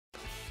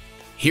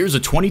Here's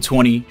a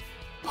 2020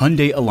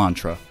 Hyundai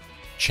Elantra,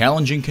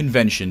 challenging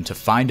convention to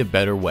find a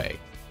better way.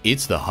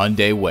 It's the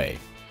Hyundai way.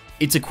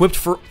 It's equipped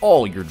for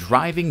all your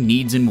driving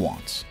needs and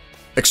wants.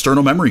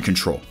 External memory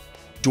control,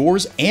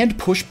 doors and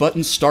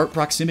push-button start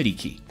proximity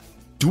key,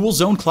 dual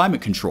zone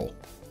climate control,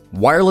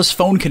 wireless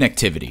phone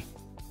connectivity,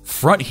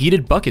 front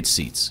heated bucket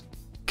seats,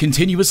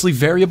 continuously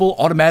variable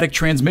automatic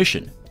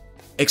transmission,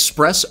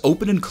 express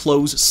open and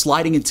close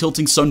sliding and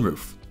tilting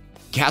sunroof,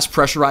 gas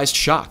pressurized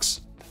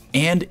shocks,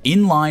 and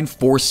inline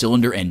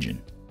 4-cylinder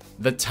engine.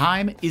 The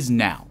time is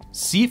now.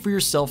 See it for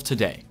yourself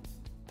today.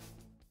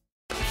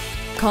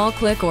 Call,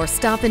 click, or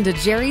stop into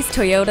Jerry's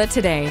Toyota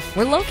today.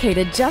 We're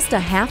located just a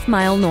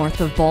half-mile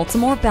north of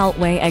Baltimore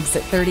Beltway,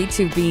 exit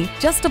 32B,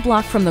 just a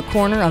block from the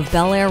corner of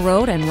Bel Air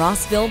Road and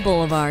Rossville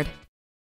Boulevard.